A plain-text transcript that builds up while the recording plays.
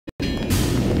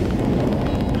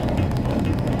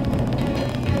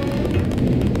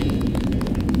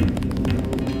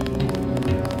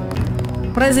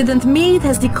President Meade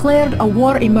has declared a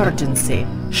war emergency.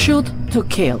 Shoot to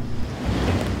kill.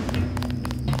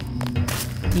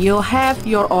 You have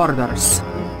your orders.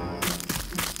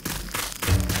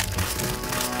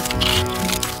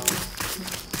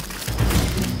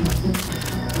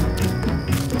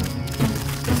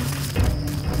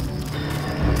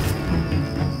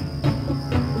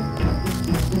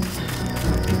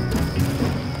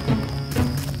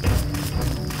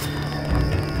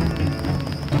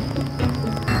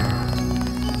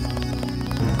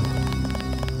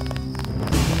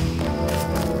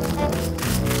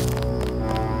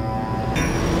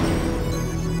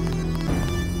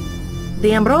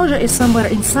 The Ambrosia is somewhere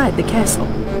inside the castle.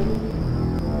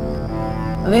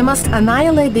 We must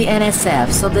annihilate the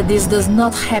NSF so that this does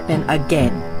not happen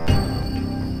again.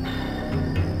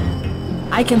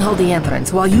 I can hold the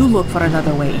entrance while you look for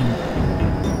another way in.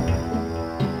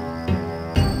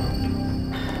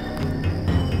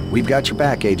 We've got your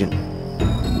back, Agent.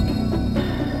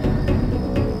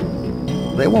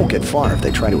 They won't get far if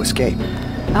they try to escape.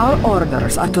 Our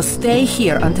orders are to stay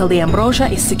here until the Ambrosia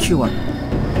is secure.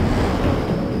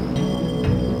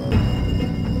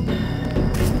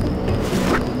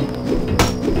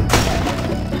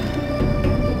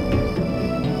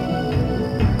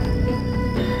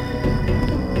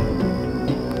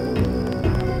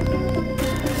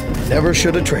 Never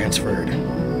should have transferred.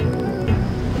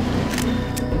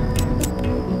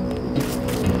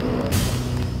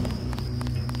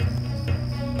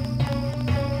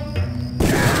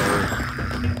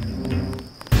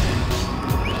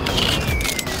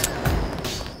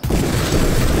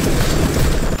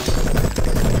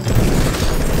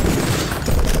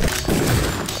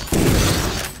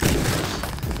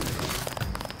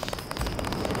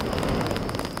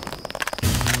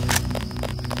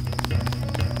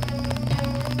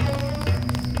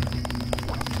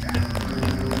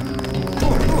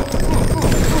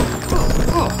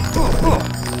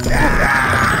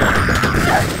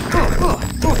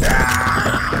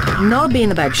 No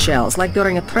beanbag shells like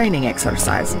during a training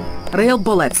exercise. Real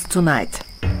bullets tonight.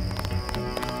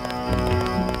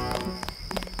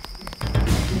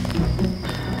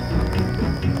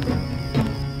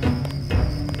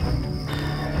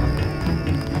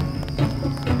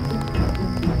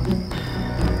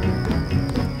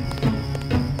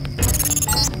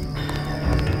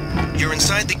 You're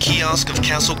inside the kiosk of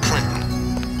Castle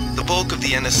Clinton. The bulk of the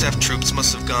NSF troops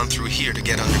must have gone through here to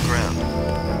get underground.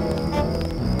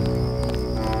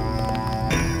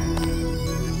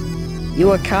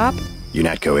 You a cop?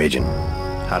 UNATCO agent.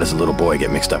 How does a little boy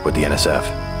get mixed up with the NSF?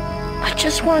 I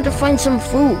just wanted to find some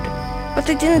food, but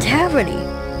they didn't have any.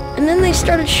 And then they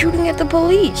started shooting at the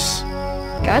police.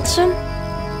 Got some?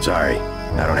 Sorry,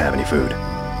 I don't have any food.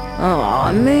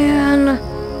 Aw, man.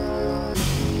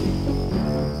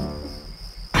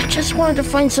 I just wanted to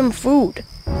find some food,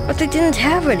 but they didn't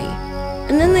have any.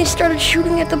 And then they started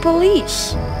shooting at the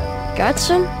police. Got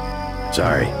some?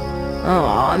 Sorry.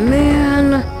 Aw,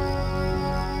 man.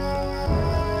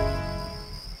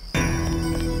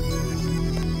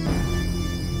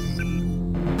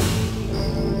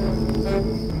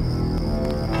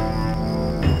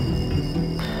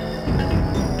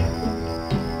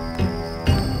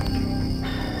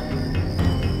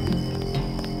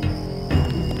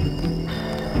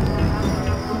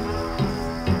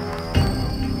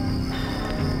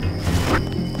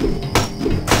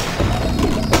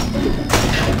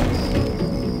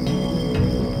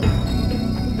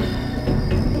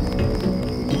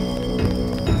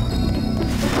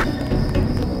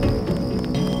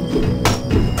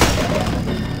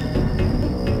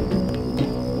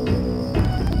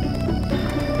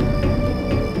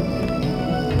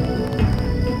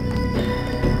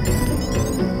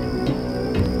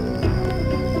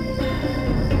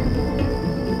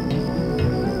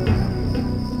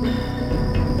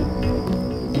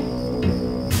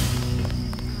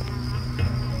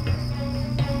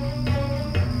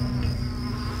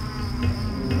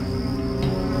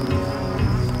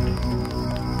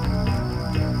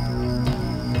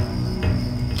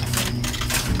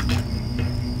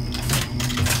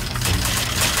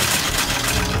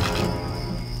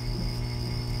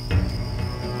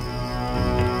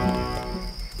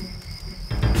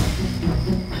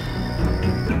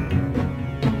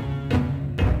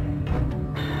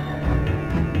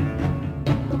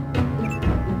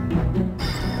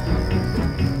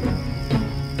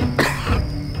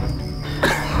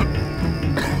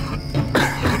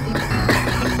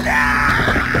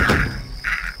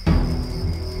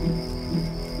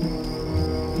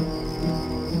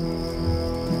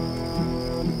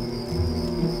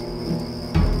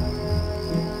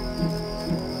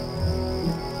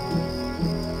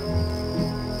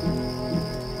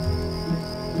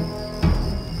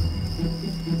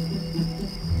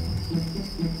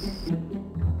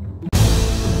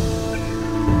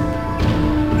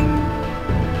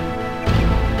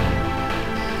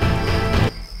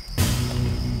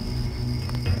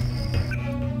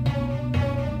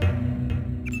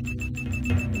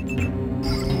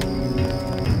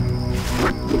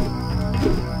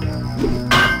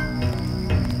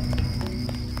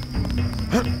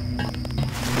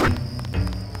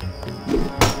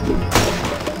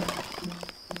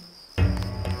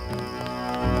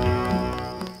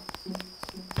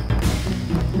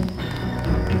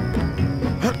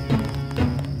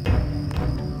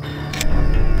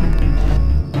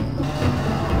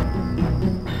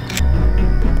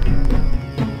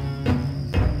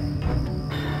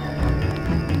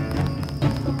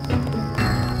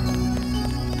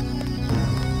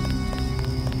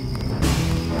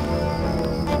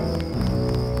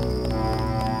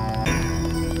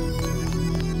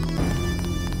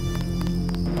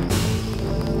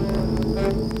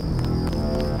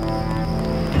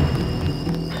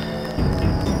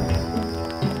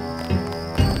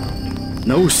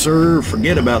 No, sir,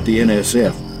 forget about the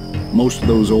NSF. Most of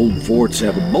those old forts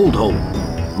have a bolt hole.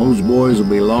 Those boys will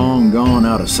be long gone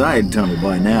out of side tunnel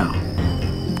by now.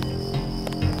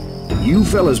 You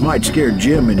fellas might scare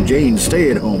Jim and Jane stay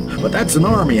at home, but that's an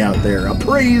army out there.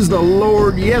 Praise the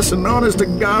Lord, yes, and honest to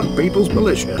God, people's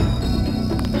militia.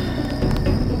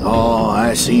 Oh,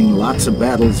 I seen lots of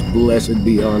battles, blessed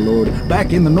be our Lord,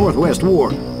 back in the Northwest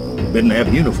War. Didn't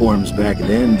have uniforms back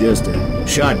then, just a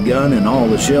shotgun and all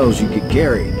the shells you could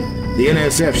carry. The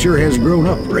NSF sure has grown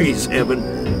up, praise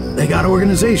heaven. They got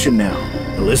organization now.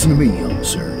 Now listen to me, young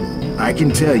sir. I can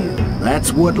tell you,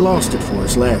 that's what lost it for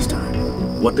us last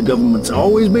time. What the government's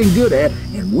always been good at,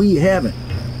 and we haven't.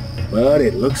 But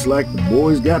it looks like the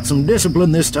boys got some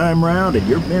discipline this time round, and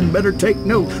your men better take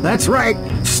note. That's right.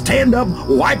 Stand up,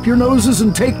 wipe your noses,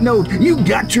 and take note. You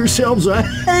got yourselves a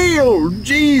hail,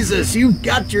 Jesus! You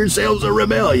got yourselves a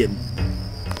rebellion.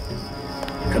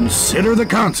 Consider the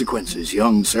consequences,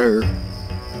 young sir.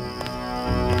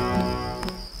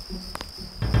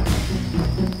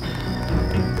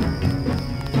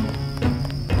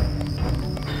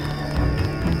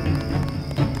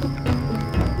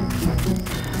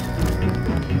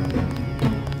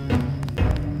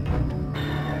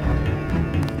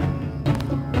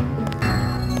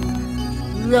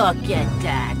 Look at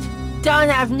that. Don't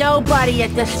have nobody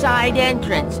at the side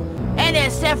entrance.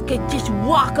 NSF could just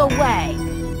walk away.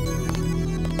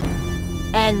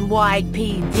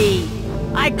 NYPD.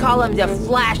 I call them the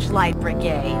Flashlight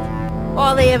Brigade.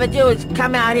 All they ever do is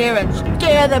come out here and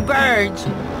scare the birds,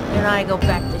 and I go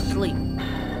back to sleep.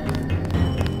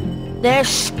 They're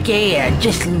scared.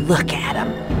 Just look at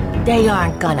them. They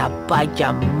aren't gonna budge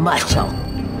a muscle.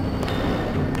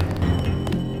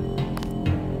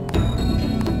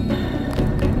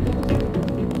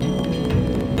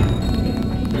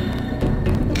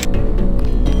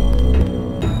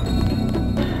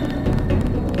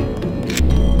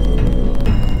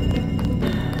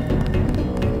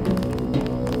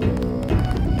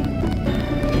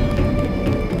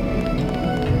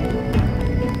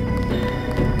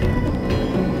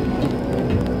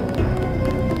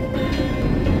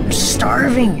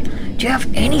 Starving. Do you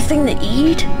have anything to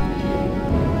eat?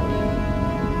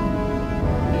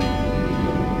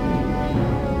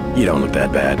 You don't look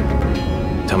that bad.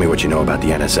 Tell me what you know about the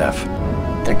NSF.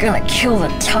 They're gonna kill the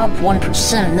top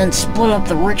 1% and then split up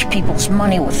the rich people's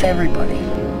money with everybody.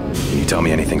 Can you tell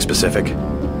me anything specific?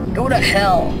 Go to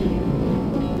hell.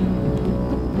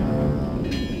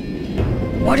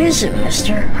 What is it,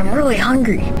 mister? I'm really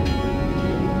hungry.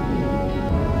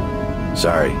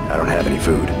 Sorry, I don't have any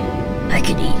food. I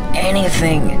could eat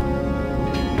anything.